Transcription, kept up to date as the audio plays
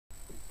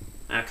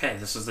Okay,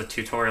 this is the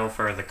tutorial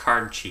for the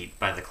card cheat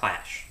by The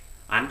Clash.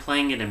 I'm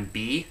playing it in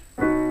B,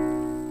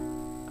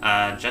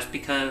 just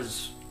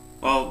because,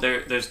 well,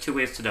 there's two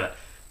ways to do it.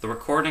 The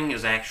recording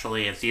is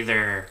actually, it's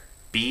either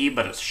B,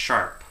 but it's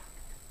sharp,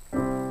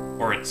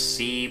 or it's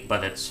C,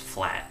 but it's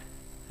flat.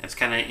 It's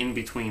kind of in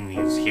between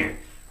these here.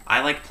 I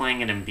like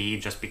playing it in B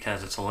just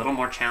because it's a little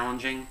more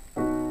challenging,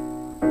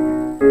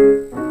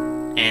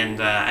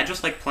 and I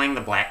just like playing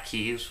the black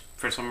keys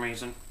for some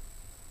reason.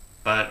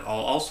 But I'll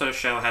also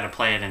show how to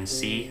play it in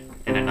C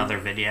in another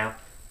video.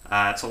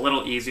 It's a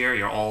little easier.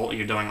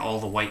 You're doing all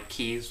the white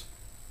keys,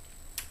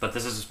 but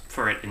this is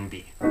for it in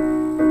B.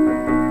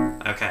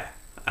 Okay.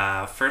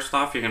 First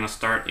off, you're gonna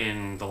start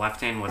in the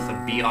left hand with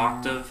a B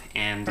octave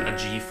and a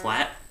G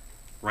flat.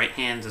 Right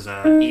hand is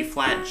a E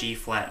flat, G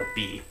flat,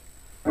 B.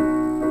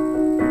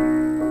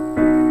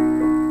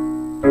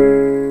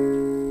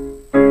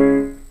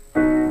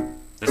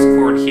 This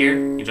chord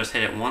here, you just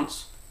hit it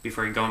once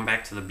before you're going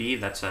back to the B.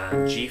 That's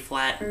a G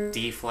flat,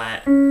 D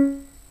flat, or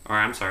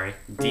I'm sorry,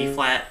 D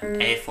flat,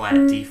 A flat,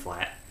 D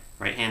flat.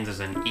 Right hand is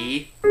an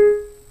E,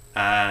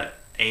 A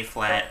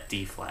flat,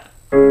 D flat.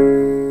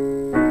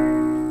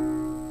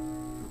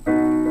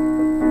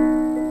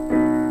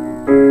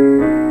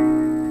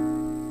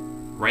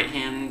 Right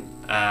hand,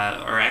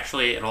 or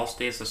actually it all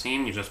stays the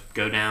same. You just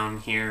go down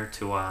here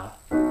to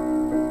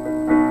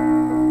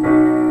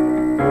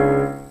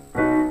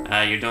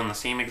you're doing the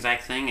same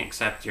exact thing,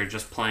 except you're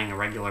just playing a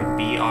regular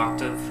B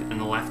octave in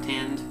the left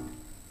hand,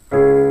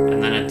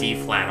 and then a D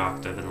flat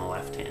octave in the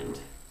left hand.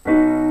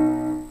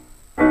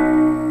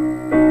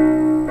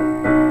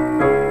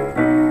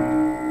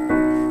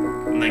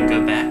 And then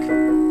go back.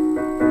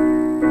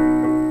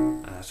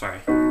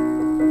 Sorry.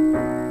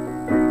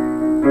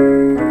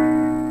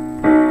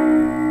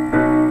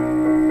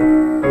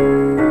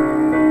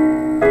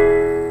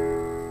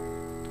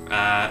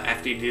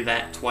 After you do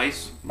that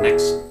twice,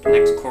 next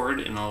chord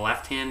in the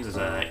left hand is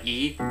a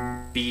E,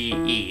 B,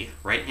 E.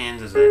 Right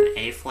hand is an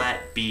A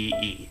flat, B,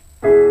 E.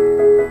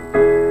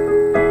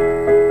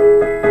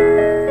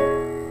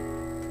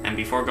 And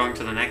before going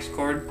to the next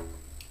chord,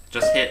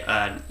 just hit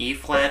an E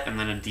flat and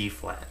then a D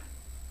flat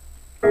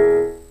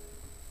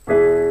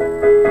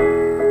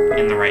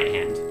in the right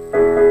hand.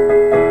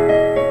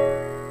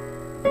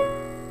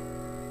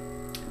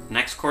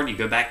 Next chord, you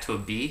go back to a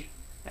B,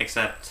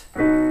 except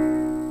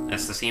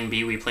it's the same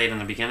B we played in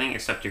the beginning,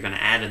 except you're going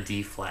to add a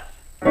D flat.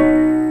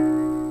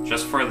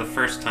 Just for the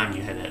first time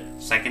you hit it.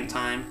 Second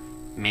time,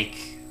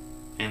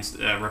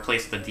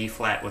 replace the D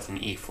flat with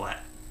an E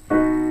flat.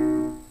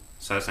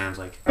 So it sounds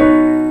like.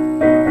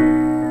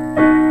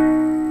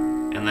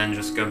 And then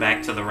just go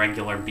back to the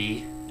regular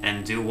B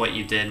and do what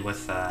you did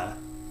with the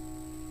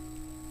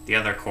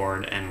other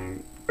chord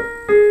and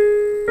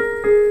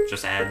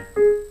just add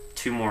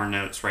 2 more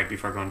notes right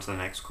before going to the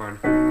next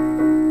chord.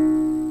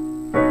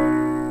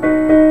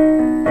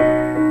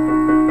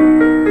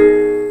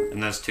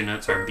 Those 2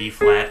 notes are B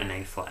flat and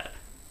A flat.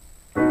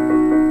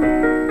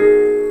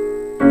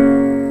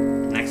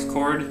 Next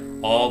chord,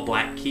 all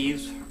black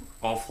keys,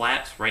 all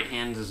flats. Right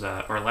hand is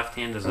left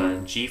hand is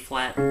a G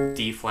flat,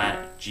 D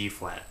flat, G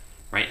flat.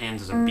 Right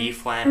hand is a B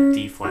flat,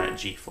 D flat,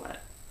 G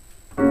flat.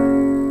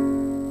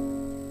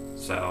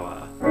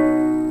 So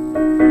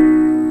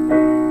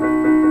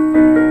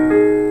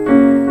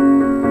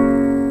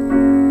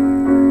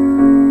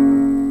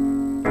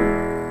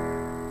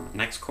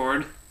next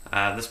chord,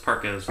 this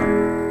part goes.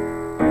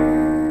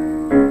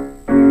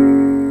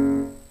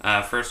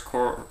 First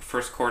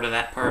chord of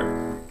that part,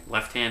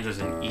 left hand is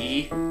an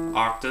E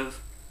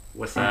octave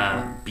with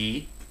a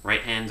B.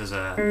 Right hand is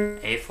a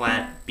A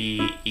flat,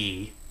 B,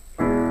 E.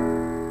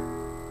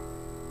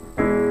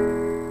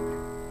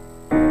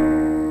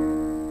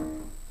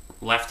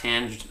 Left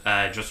hand,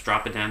 just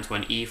drop it down to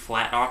an E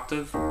flat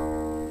octave.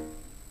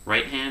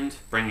 Right hand,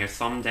 bring your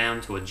thumb down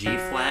to a G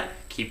flat.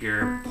 Keep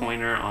your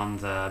pointer on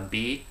the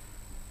B,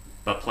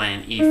 but play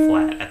an E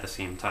flat at the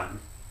same time.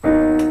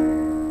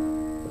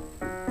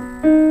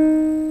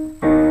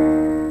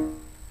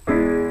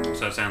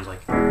 So it sounds like.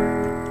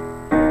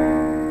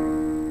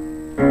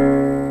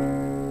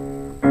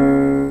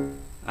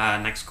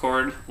 Next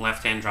chord,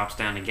 left hand drops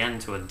down again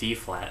to a D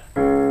flat.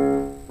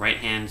 Right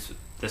hand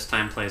this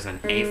time plays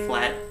an A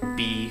flat,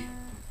 B,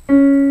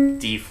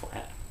 D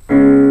flat.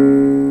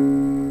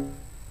 And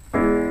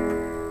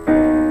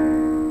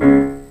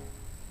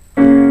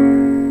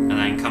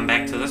then come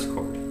back to this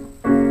chord.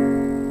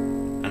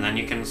 And then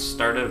you can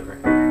start over.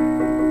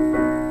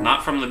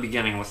 Not from the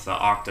beginning with the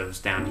octaves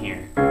down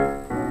here.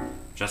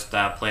 Just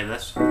play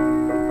this.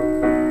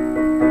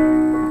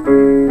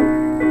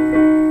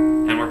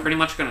 And we're pretty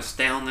much going to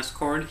stay on this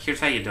chord. Here's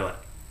how you do it.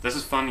 This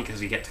is fun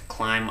because you get to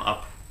climb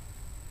up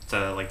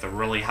to like the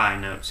really high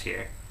notes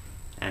here.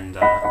 And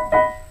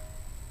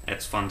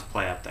it's fun to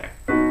play up there.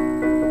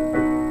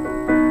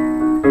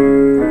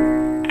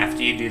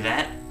 After you do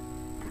that,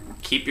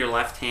 keep your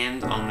left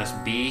hand on this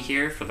B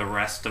here for the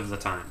rest of the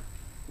time.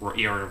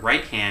 Your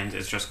right hand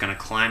is just going to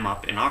climb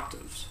up in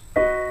octaves.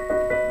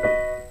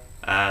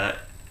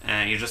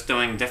 You're just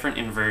doing different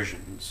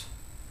inversions.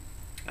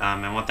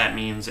 And what that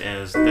means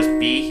is this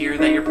B here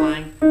that you're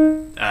playing,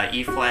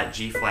 E flat,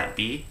 G flat,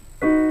 B.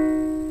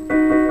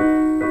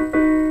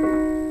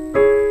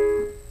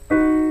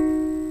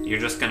 You're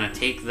just going to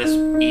take this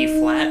E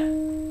flat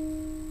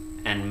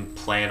and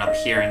play it up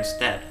here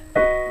instead.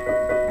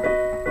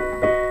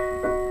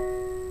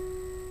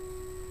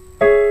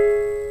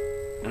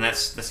 And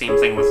that's the same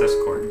thing with this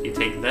chord. You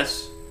take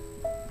this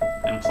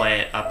and play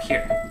it up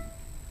here.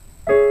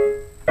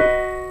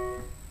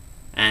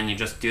 And you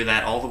just do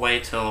that all the way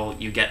till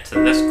you get to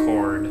this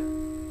chord,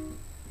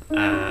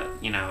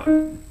 you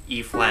know,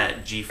 E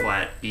flat, G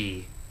flat,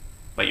 B,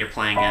 but you're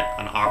playing it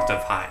an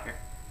octave higher.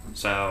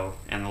 So,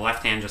 and the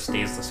left hand just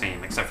stays the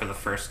same, except for the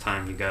first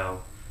time you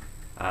go.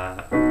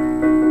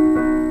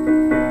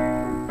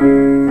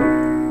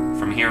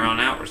 From here on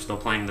out, we're still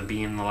playing the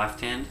B in the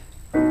left hand.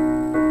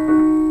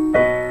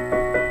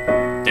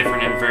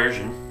 Different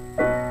inversion.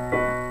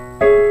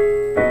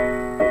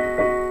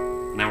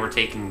 Now we're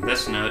taking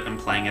this note and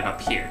playing it up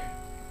here.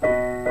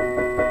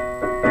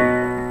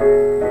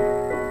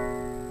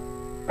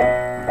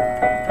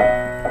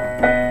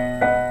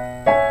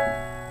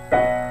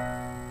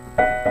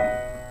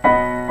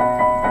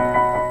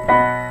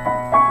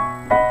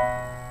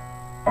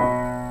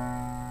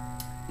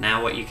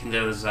 Now what you can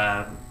do is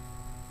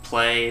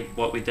play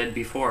what we did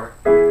before.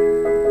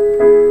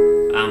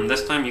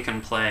 This time you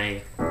can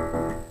play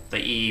the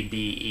E, B,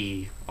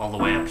 E all the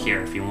way up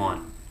here if you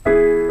want.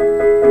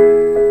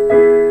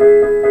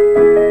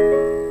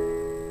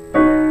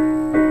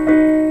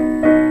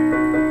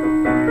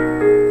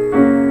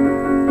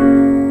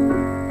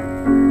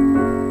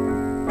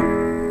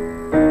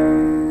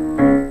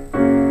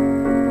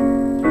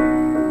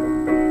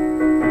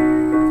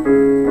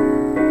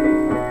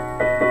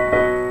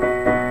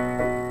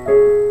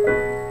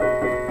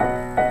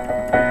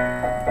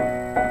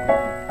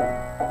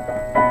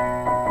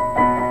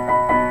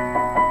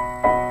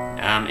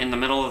 In the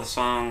middle of the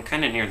song,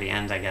 kind of near the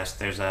end, I guess,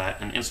 there's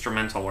an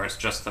instrumental where it's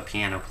just the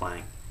piano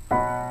playing.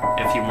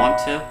 If you want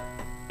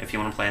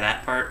to play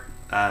that part,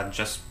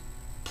 just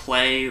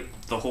play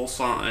the whole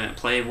song,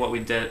 play what we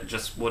did,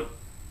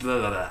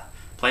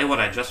 play what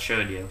I just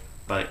showed you,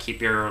 but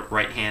keep your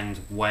right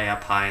hand way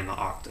up high in the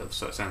octave,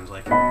 so it sounds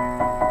like...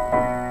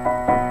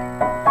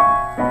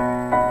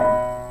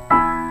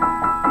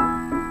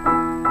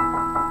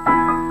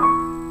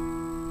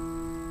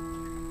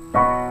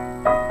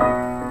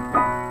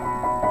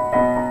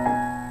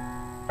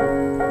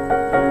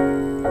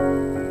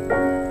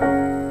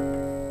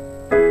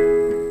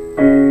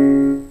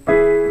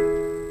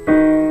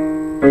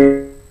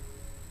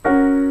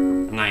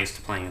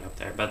 To playing it up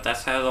there, but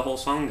that's how the whole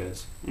song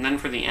goes. And then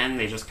for the end,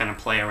 they just kind of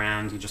play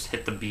around. You just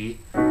hit the B,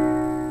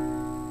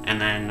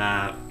 and then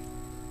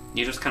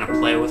you just kind of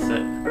play with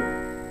it.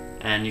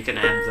 And you can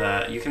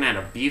add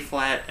a B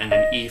flat and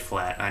an E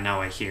flat. I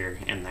know I hear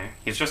in there.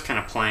 He's just kind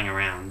of playing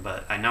around,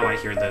 but I know I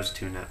hear those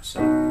two notes. So.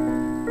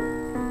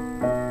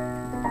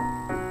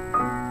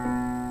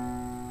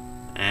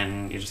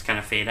 And you just kind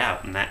of fade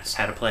out, and that's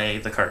how to play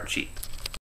the card sheet.